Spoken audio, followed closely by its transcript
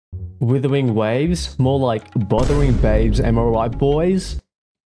Withering waves? More like bothering babes, am I right, boys?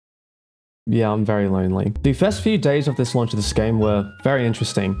 Yeah, I'm very lonely. The first few days of this launch of this game were very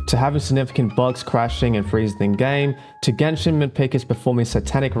interesting. To having significant bugs crashing and freezing in game, to Genshin mid-pickers performing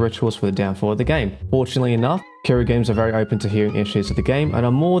satanic rituals for the downfall of the game. Fortunately enough, WOQQIE Games are very open to hearing issues of the game and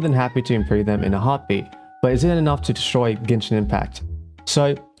are more than happy to improve them in a heartbeat. But is it enough to destroy Genshin Impact?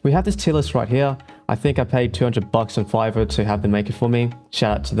 So, we have this tier list right here. I think I paid $200 on Fiverr to have them make it for me.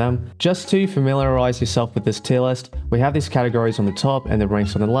 Shout out to them. Just to familiarize yourself with this tier list, we have these categories on the top and the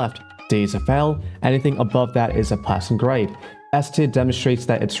ranks on the left. D is a fail, anything above that is a passing grade. S tier demonstrates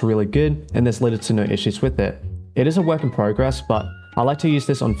that it's really good and there's little to no issues with it. It is a work in progress, but I like to use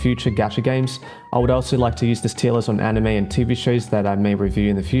this on future gacha games. I would also like to use this tier list on anime and TV shows that I may review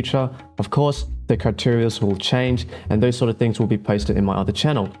in the future. Of course, the criteria will change and those sort of things will be posted in my other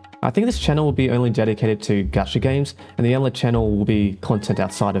channel. I think this channel will be only dedicated to gacha games and the other channel will be content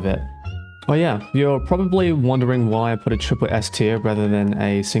outside of it. Oh yeah, you're probably wondering why I put a triple S tier rather than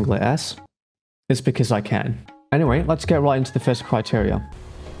a singular S. It's because I can. Anyway, let's get right into the first criteria.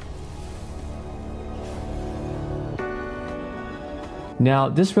 Now,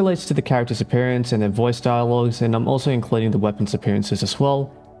 this relates to the character's appearance and their voice dialogues, and I'm also including the weapons appearances as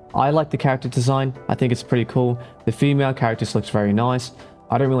well. I like the character design, I think it's pretty cool. The female characters looks very nice.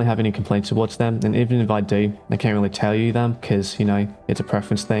 I don't really have any complaints towards them, and even if I do, I can't really tell you them because, you know, it's a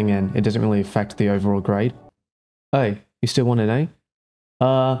preference thing and it doesn't really affect the overall grade. Oh, you still want to know?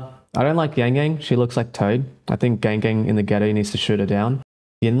 I don't like Yang Yang, she looks like Toad. I think Gang Gang in the ghetto needs to shoot her down.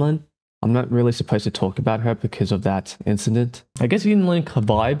 Yinlin? I'm not really supposed to talk about her because of that incident. I guess Yinlin's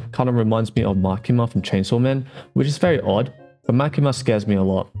vibe kind of reminds me of Makima from Chainsaw Man, which is very odd, but Makima scares me a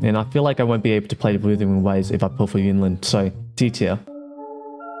lot, and I feel like I won't be able to play the Wuthering ways if I pull for Yinlin, so D tier.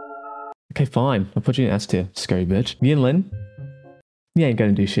 Okay, fine. I'll put you in S tier, scary bitch. Yinlin, you ain't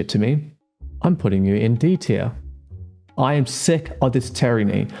gonna do shit to me. I'm putting you in D tier. I am sick of this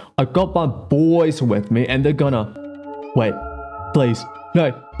tyranny. I got my boys with me and they're gonna... Wait, please.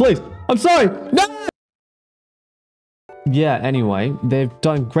 No, please. I'm sorry. No! Yeah, anyway, they've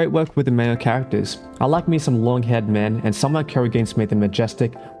done great work with the male characters. I like me some long-haired men, and some of WOQQIE Games made the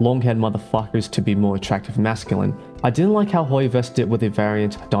majestic, long-haired motherfuckers to be more attractive and masculine. I didn't like how Hoyoverse did with the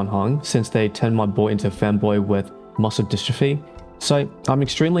variant Don Hong, since they turned my boy into a fanboy with muscle dystrophy. So, I'm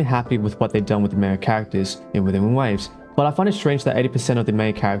extremely happy with what they've done with the male characters in Wuthering Waves. But I find it strange that 80% of the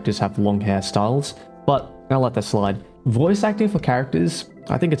male characters have long hairstyles, but I'll let that slide. Voice acting for characters,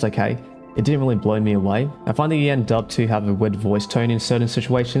 I think it's okay. It didn't really blow me away. I find the EN dub to have a weird voice tone in certain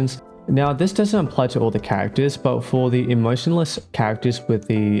situations. Now, this doesn't apply to all the characters, but for the emotionless characters with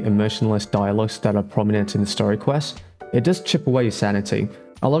the emotionless dialogues that are prominent in the story quest, it does chip away your sanity.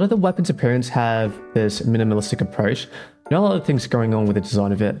 A lot of the weapons appearance have this minimalistic approach. Not a lot of things going on with the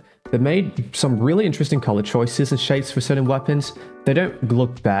design of it. They've made some really interesting color choices and shapes for certain weapons. They don't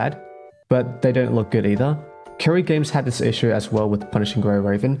look bad, but they don't look good either. WOQQIE Games had this issue as well with Punishing Grey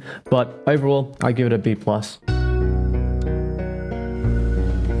Raven, but overall, I give it a B+.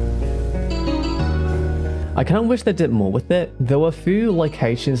 I kind of wish they did more with it. There were a few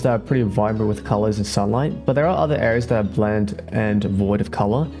locations that are pretty vibrant with colors and sunlight, but there are other areas that are bland and void of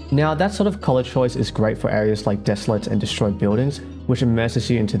color. Now, that sort of color choice is great for areas like desolate and destroyed buildings, which immerses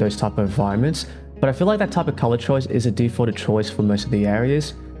you into those type of environments, but I feel like that type of color choice is a defaulted choice for most of the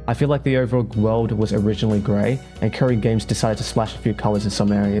areas. I feel like the overall world was originally grey, and WOQQIE Games decided to splash a few colours in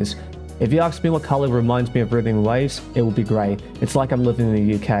some areas. If you ask me what colour reminds me of Wuthering Waves, it will be grey. It's like I'm living in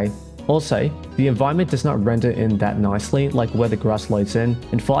the UK. Also, the environment does not render in that nicely, like where the grass loads in.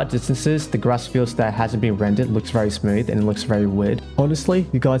 In far distances, the grass fields that hasn't been rendered looks very smooth and it looks very weird. Honestly,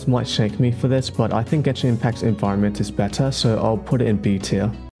 you guys might shake me for this, but I think Genshin Impact's environment is better, so I'll put it in B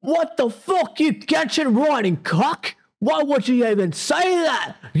tier. What the fuck, you Genshin writing cock? Why would you even say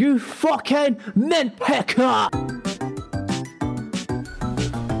that? You fucking mint-picker!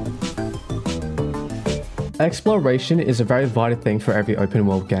 Exploration is a very vital thing for every open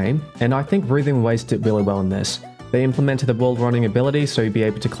world game, and I think Wuthering Waves did really well in this. They implemented the wall running ability so you'll be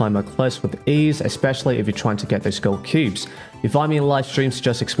able to climb up close with ease, especially if you're trying to get those gold cubes. You find me in live streams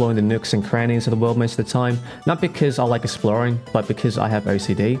just exploring the nooks and crannies of the world most of the time, not because I like exploring, but because I have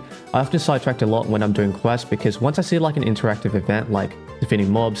OCD. I often sidetracked a lot when I'm doing quests because once I see like an interactive event like defeating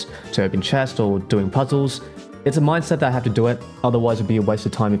mobs, to open chests or doing puzzles, it's a mindset that I have to do it, otherwise it'd be a waste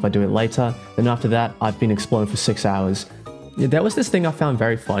of time if I do it later. Then after that, I've been exploring for 6 hours. There was this thing I found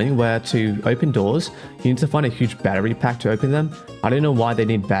very funny where to open doors, you need to find a huge battery pack to open them. I don't know why they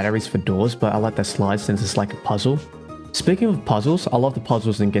need batteries for doors, but I let that slide since it's like a puzzle. Speaking of puzzles, I love the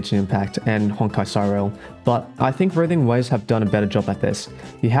puzzles in Genshin Impact and Honkai Star Rail, but I think Wuthering Waves have done a better job at this.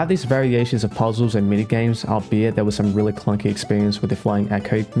 You have these variations of puzzles and minigames, albeit there was some really clunky experience with the Flying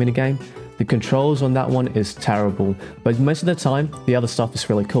Echo minigame. The controls on that one is terrible, but most of the time, the other stuff is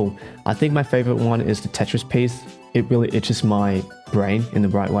really cool. I think my favorite one is the Tetris piece. It really itches my brain in the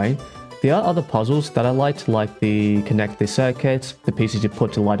right way. There are other puzzles that I liked, like the connect the circuits, the pieces you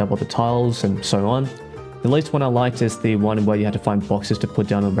put to light up all the tiles, and so on. The least one I liked is the one where you had to find boxes to put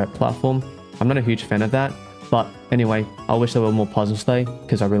down on a red platform. I'm not a huge fan of that, but anyway, I wish there were more puzzles though,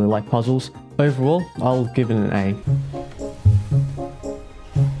 because I really like puzzles. Overall, I'll give it an A.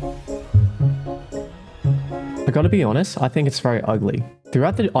 I gotta be honest, I think it's very ugly.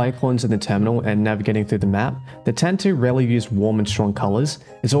 Throughout the icons in the terminal and navigating through the map, they tend to rarely use warm and strong colors.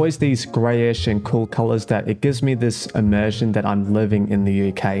 It's always these grayish and cool colors that it gives me this immersion that I'm living in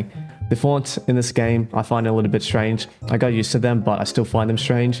the UK. The fonts in this game, I find a little bit strange. I got used to them, but I still find them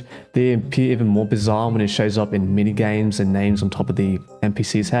strange. They appear even more bizarre when it shows up in minigames and names on top of the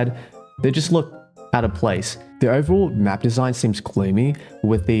NPC's head. They just look out of place. The overall map design seems gloomy,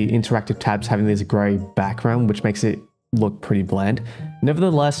 with the interactive tabs having this grey background, which makes it look pretty bland.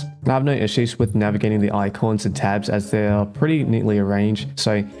 Nevertheless, I have no issues with navigating the icons and tabs as they are pretty neatly arranged,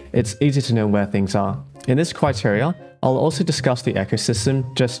 so it's easy to know where things are. In this criteria, I'll also discuss the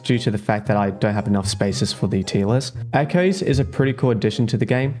ecosystem, just due to the fact that I don't have enough spaces for the tier list. Echoes is a pretty cool addition to the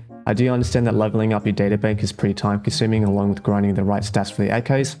game. I do understand that leveling up your databank is pretty time consuming, along with grinding the right stats for the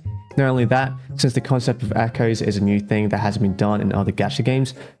echoes. Not only that, since the concept of echoes is a new thing that hasn't been done in other gacha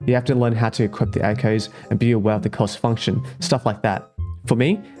games, you have to learn how to equip the echoes and be aware of the cost function, stuff like that. For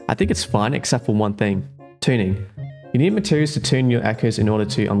me, I think it's fine except for one thing: tuning. You need materials to tune your echoes in order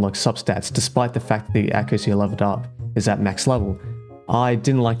to unlock substats, despite the fact that the echoes you leveled up is at max level. I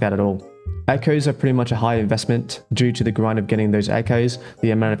didn't like that at all. Echoes are pretty much a high investment due to the grind of getting those echoes,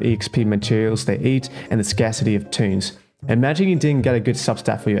 the amount of EXP materials they eat, and the scarcity of tunes. Imagine you didn't get a good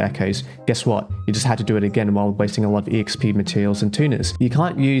substat for your echoes. Guess what? You just had to do it again while wasting a lot of EXP materials and tuners. You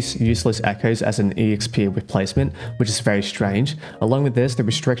can't use useless echoes as an EXP replacement, which is very strange. Along with this, the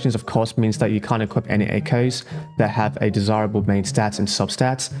restrictions of cost means that you can't equip any echoes that have a desirable main stats and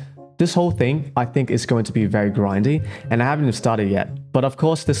substats. This whole thing, I think, is going to be very grindy, and I haven't even started yet. But of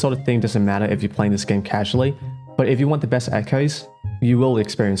course, this sort of thing doesn't matter if you're playing this game casually. But if you want the best echoes, you will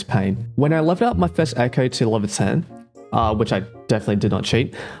experience pain. When I leveled up my first echo to level 10, which I definitely did not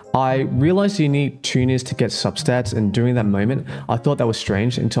cheat, I realized you need tuners to get substats, and during that moment, I thought that was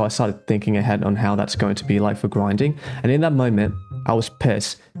strange until I started thinking ahead on how that's going to be like for grinding, and in that moment, I was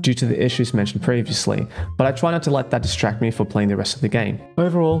pissed due to the issues mentioned previously, but I try not to let that distract me for playing the rest of the game.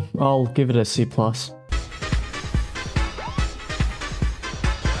 Overall, I'll give it a C+.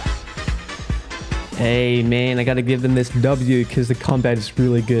 Hey man, I gotta give them this W because the combat is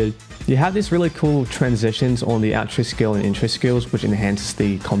really good. You have these really cool transitions on the outro skill and intro skills, which enhances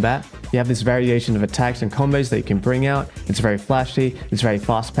the combat. You have this variation of attacks and combos that you can bring out. It's very flashy, it's very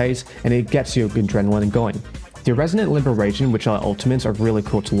fast paced, and it gets your adrenaline going. The Resonant Liberation, which are ultimates, are really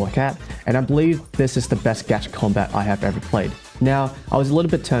cool to look at, and I believe this is the best gacha combat I have ever played. Now, I was a little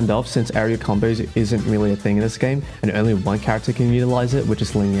bit turned off since area combos isn't really a thing in this game, and only one character can utilize it, which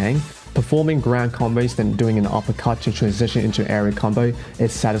is Ling Yang. Performing ground combos then doing an uppercut to transition into area combo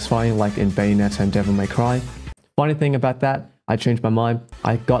is satisfying, like in Bayonetta and Devil May Cry. Funny thing about that, I changed my mind.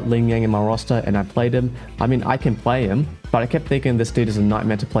 I got Ling Yang in my roster and I played him. I mean, I can play him, but I kept thinking this dude is a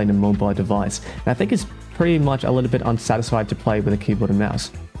nightmare to play in a mobile device, and I think it's pretty much a little bit unsatisfied to play with a keyboard and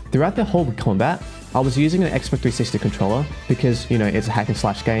mouse. Throughout the whole combat, I was using an Xbox 360 controller because, you know, it's a hack and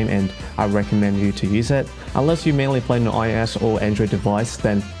slash game and I recommend you to use it. Unless you mainly play on an iOS or Android device,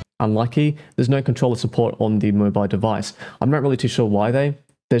 then unlucky, there's no controller support on the mobile device. I'm not really too sure why though.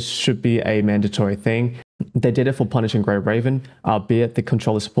 This should be a mandatory thing. They did it for Punishing Grey Raven, albeit the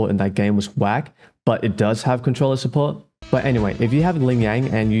controller support in that game was whack, but it does have controller support. But anyway, if you have Ling Yang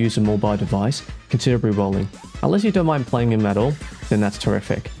and you use a mobile device, consider re-rolling. Unless you don't mind playing him at all, then that's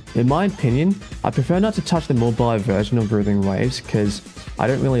terrific. In my opinion, I prefer not to touch the mobile version of Wuthering Waves because I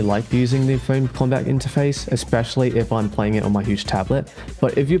don't really like using the phone combat interface, especially if I'm playing it on my huge tablet.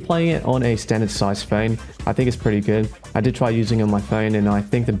 But if you're playing it on a standard size phone, I think it's pretty good. I did try using it on my phone and I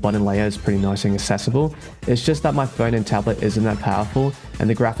think the button layout is pretty nice and accessible. It's just that my phone and tablet isn't that powerful and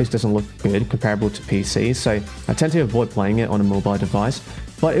the graphics doesn't look good comparable to PC, so I tend to avoid playing it on a mobile device.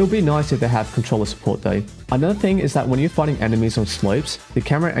 But it would be nice if they have controller support though. Another thing is that when you're fighting enemies on slopes, the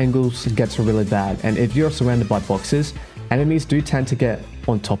camera angles gets really bad, and if you're surrounded by boxes, enemies do tend to get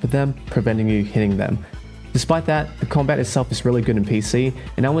on top of them, preventing you hitting them. Despite that, the combat itself is really good in PC,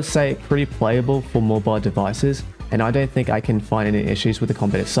 and I would say pretty playable for mobile devices. and I don't think I can find any issues with the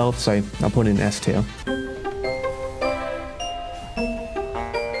combat itself, so I'll put it in S tier.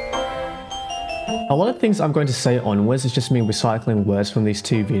 A lot of things I'm going to say onwards is just me recycling words from these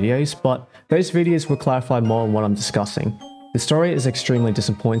two videos, but those videos will clarify more on what I'm discussing. The story is extremely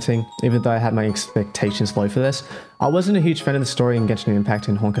disappointing, even though I had my expectations low for this. I wasn't a huge fan of the story in Genshin Impact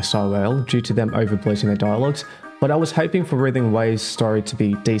and Honkai Star Rail due to them overbloating their dialogues, but I was hoping for Wuthering Waves' story to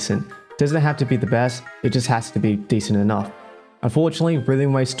be decent. It doesn't have to be the best, it just has to be decent enough. Unfortunately,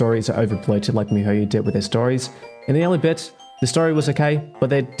 Wuthering Waves' stories are overbloated like miHoYo did with their stories. In the early bits, the story was okay,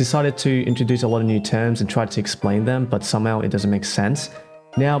 but they decided to introduce a lot of new terms and tried to explain them, but somehow it doesn't make sense.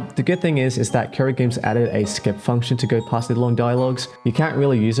 Now, the good thing is that WOQQIE Games added a skip function to go past the long dialogues. You can't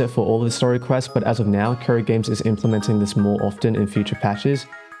really use it for all of the story quests, but as of now, WOQQIE Games is implementing this more often in future patches.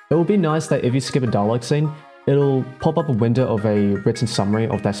 It will be nice that if you skip a dialogue scene, it'll pop up a window of a written summary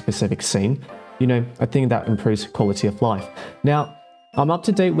of that specific scene. You know, a thing that improves quality of life. Now, I'm up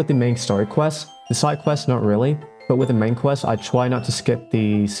to date with the main story quests. The side quests, not really. But with the main quest, I try not to skip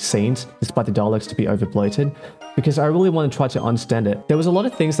the scenes, despite the dialogues to be overbloated, because I really want to try to understand it. There was a lot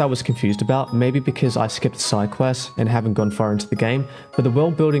of things that I was confused about, maybe because I skipped side quests and haven't gone far into the game, but the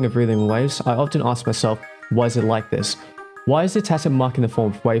world building of Wuthering Waves, I often ask myself, why is it like this? Why is the tacit mark in the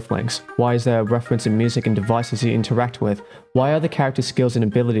form of wavelengths? Why is there a reference in music and devices you interact with? Why are the character skills and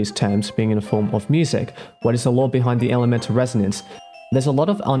abilities terms being in the form of music? What is the lore behind the elemental resonance? There's a lot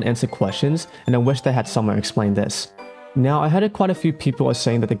of unanswered questions, and I wish they had someone explain this. Now, I heard quite a few people are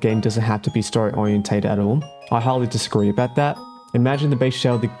saying that the game doesn't have to be story-orientated at all. I highly disagree about that. Imagine the base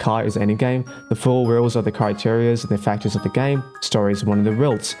shell of the car is any game, the 4 rules are the criteria and the factors of the game, story is one of the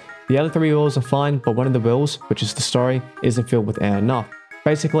rules. The other 3 rules are fine, but one of the rules, which is the story, isn't filled with air enough.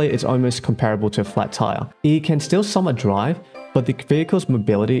 Basically, it's almost comparable to a flat tire. It can still somewhat drive, but the vehicle's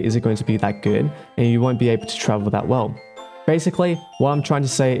mobility isn't going to be that good, and you won't be able to travel that well. Basically, what I'm trying to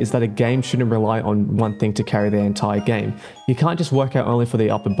say is that a game shouldn't rely on one thing to carry the entire game. You can't just work out only for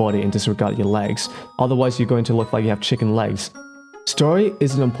the upper body and disregard your legs, otherwise you're going to look like you have chicken legs. Story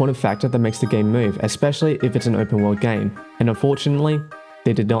is an important factor that makes the game move, especially if it's an open world game, and unfortunately,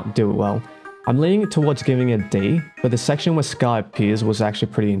 they did not do it well. I'm leaning towards giving it a D, but the section where Sky appears was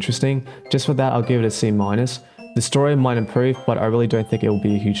actually pretty interesting. Just for that, I'll give it a C-. The story might improve, but I really don't think it will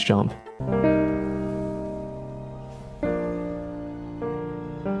be a huge jump.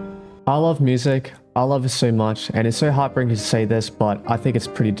 I love music, I love it so much, and it's so heartbreaking to say this, but I think it's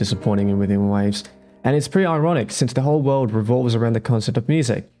pretty disappointing in Wuthering Waves. And it's pretty ironic since the whole world revolves around the concept of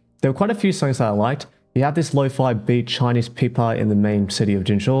music. There were quite a few songs that I liked. You have this lo-fi beat Chinese pipa in the main city of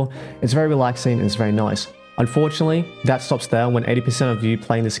Jinzhou. It's very relaxing and it's very nice. Unfortunately, that stops there when 80% of you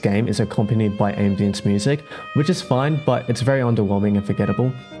playing this game is accompanied by ambience music, which is fine, but it's very underwhelming and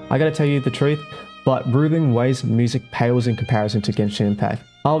forgettable. I gotta tell you the truth, but Wuthering Waves music pales in comparison to Genshin Impact.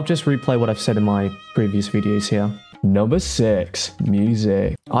 I'll just replay what I've said in my previous videos here. Number 6,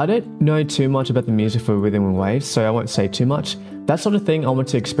 music. I don't know too much about the music for Wuthering Waves, so I won't say too much. That sort of thing I want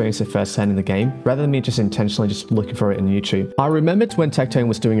to experience it firsthand in the game, rather than me just intentionally just looking for it on YouTube. I remembered when Tectone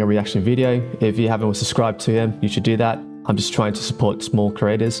was doing a reaction video. If you haven't subscribed to him, you should do that. I'm just trying to support small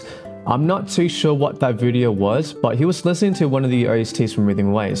creators. I'm not too sure what that video was, but he was listening to one of the OSTs from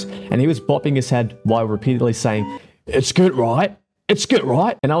Wuthering Waves, and he was bopping his head while repeatedly saying, "It's good, right? It's good,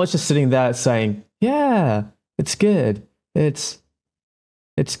 right?" And I was just sitting there saying, yeah, it's good. It's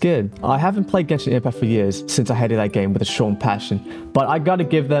good. I haven't played Genshin Impact for years since I hated that game with a strong passion, but I gotta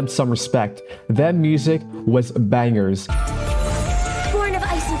give them some respect. Their music was bangers. Born of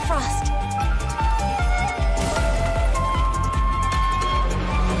ice and frost.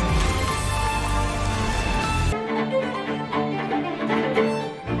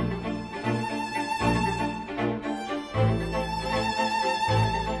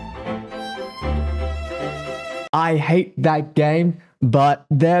 I hate that game, but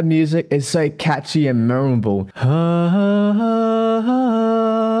their music is so catchy and memorable.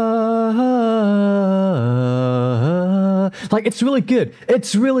 Like, it's really good.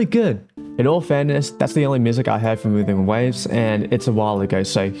 It's really good. In all fairness, that's the only music I heard from Wuthering Waves, and it's a while ago,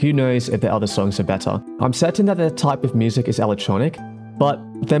 so who knows if the other songs are better. I'm certain that their type of music is electronic, but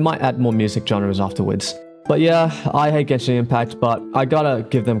they might add more music genres afterwards. But yeah, I hate Genshin Impact, but I gotta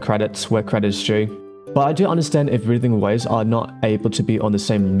give them credits where credit is due. But I do understand if Wuthering Waves are not able to be on the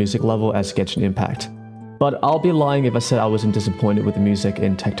same music level as Genshin Impact. But I'll be lying if I said I wasn't disappointed with the music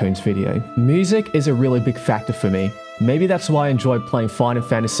in Tectone's video. Music is a really big factor for me. Maybe that's why I enjoy playing Final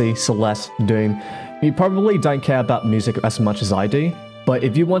Fantasy, Celeste, Doom. You probably don't care about music as much as I do, but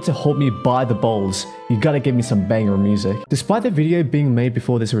if you want to hold me by the balls, you gotta give me some banger music. Despite the video being made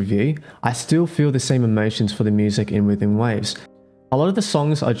before this review, I still feel the same emotions for the music in Wuthering Waves. A lot of the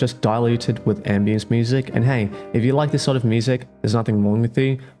songs are just diluted with ambience music, and hey, if you like this sort of music, there's nothing wrong with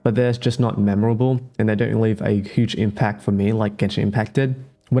you, but they're just not memorable, and they don't leave a huge impact for me like Genshin Impact did.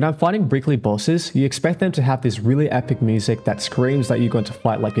 When I'm fighting weekly bosses, you expect them to have this really epic music that screams that you're going to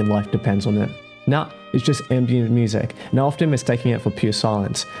fight like your life depends on it. Now, it's just ambient music, and often mistaking it for pure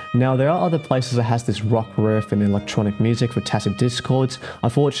silence. Now, there are other places that has this rock riff and electronic music for passive discords.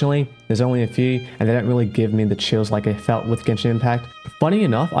 Unfortunately, there's only a few, and they don't really give me the chills like I felt with Genshin Impact. Funny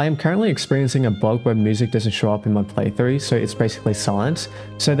enough, I am currently experiencing a bug where music doesn't show up in my playthrough, so it's basically silence.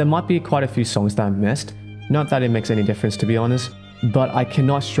 So there might be quite a few songs that I missed. Not that it makes any difference, to be honest, but I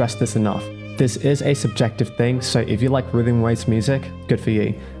cannot stress this enough. This is a subjective thing, so if you like Wuthering Waves music, good for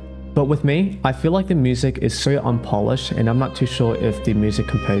you. But with me, I feel like the music is so unpolished, and I'm not too sure if the music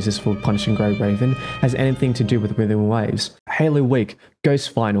composers for Punishing Grey Raven has anything to do with Wuthering Waves. Halo Week,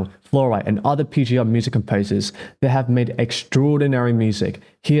 Ghost Final, Fluorite, and other PGR music composers that have made extraordinary music.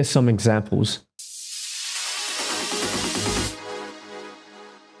 Here are some examples.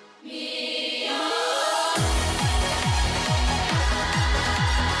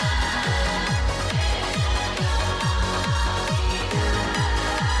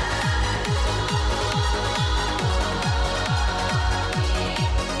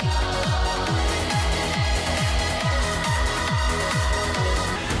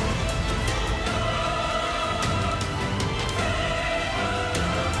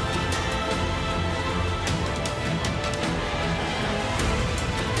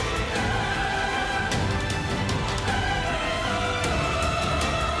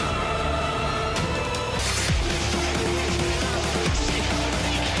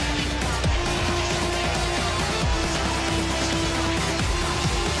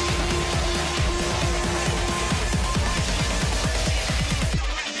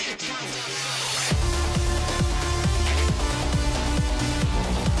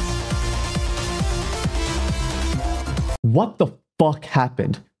 What the fuck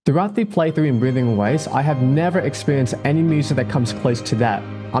happened? Throughout the playthrough in Wuthering Waves, I have never experienced any music that comes close to that.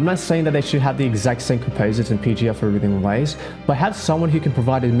 I'm not saying that they should have the exact same composers in PGR for Wuthering Waves, but have someone who can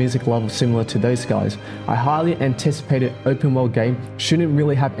provide a music level similar to those guys. I highly anticipated open world game shouldn't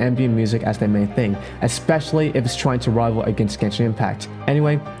really have ambient music as their main thing, especially if it's trying to rival against Genshin Impact.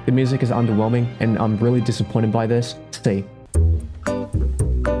 Anyway, the music is underwhelming, and I'm really disappointed by this. See.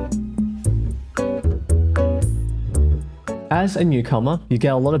 As a newcomer, you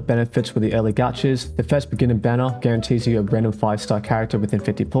get a lot of benefits with the early gachas. The first beginner banner guarantees you a random 5-star character within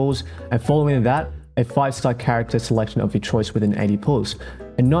 50 pulls, and following that, a 5-star character selection of your choice within 80 pulls.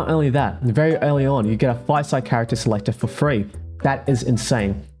 And not only that, very early on, you get a 5-star character selector for free. That is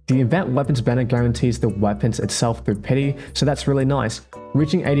insane. The event weapons banner guarantees the weapons itself through pity, so that's really nice.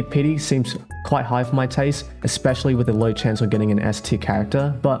 Reaching 80 pity seems quite high for my taste, especially with the low chance of getting an S-tier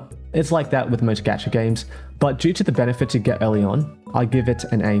character, but it's like that with most gacha games. But due to the benefits you get early on, I give it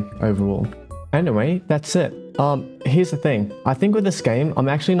an A overall. Anyway, that's it. Here's the thing. I think with this game, I'm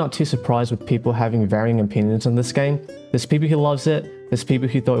actually not too surprised with people having varying opinions on this game. There's people who loves it, there's people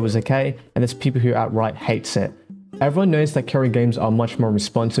who thought it was okay, and there's people who outright hates it. Everyone knows that Korean games are much more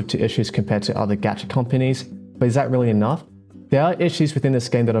responsive to issues compared to other gacha companies, but is that really enough? There are issues within this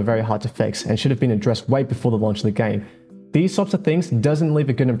game that are very hard to fix and should have been addressed way before the launch of the game. These sorts of things doesn't leave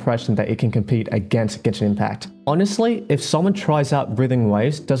a good impression that it can compete against Genshin Impact. Honestly, if someone tries out Wuthering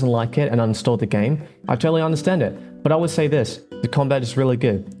Waves, doesn't like it and uninstall the game, I totally understand it. But I would say this, the combat is really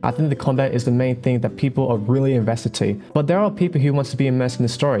good. I think the combat is the main thing that people are really invested to. But there are people who wants to be immersed in the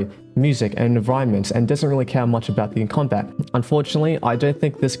story, music and environments and doesn't really care much about the combat. Unfortunately, I don't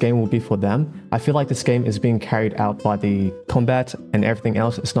think this game will be for them. I feel like this game is being carried out by the combat and everything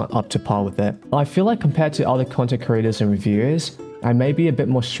else is not up to par with it. I feel like compared to other content creators and reviewers, I may be a bit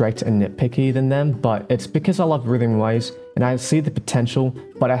more strict and nitpicky than them, but it's because I love Wuthering Waves and I see the potential,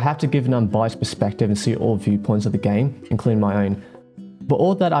 but I have to give an unbiased perspective and see all viewpoints of the game, including my own. But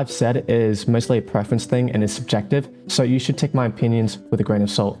all that I've said is mostly a preference thing and is subjective, so you should take my opinions with a grain of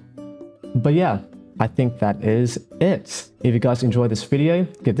salt. But yeah, I think that is it. If you guys enjoyed this video,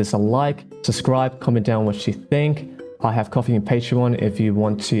 give this a like, subscribe, comment down what you think. I have Coffee and Patreon if you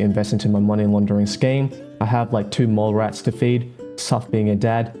want to invest into my money laundering scheme. I have like 2 mole rats to feed. Tough being a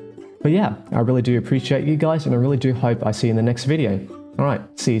dad. But yeah, I really do appreciate you guys and I really do hope I see you in the next video. Alright,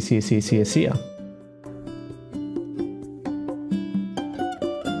 see ya.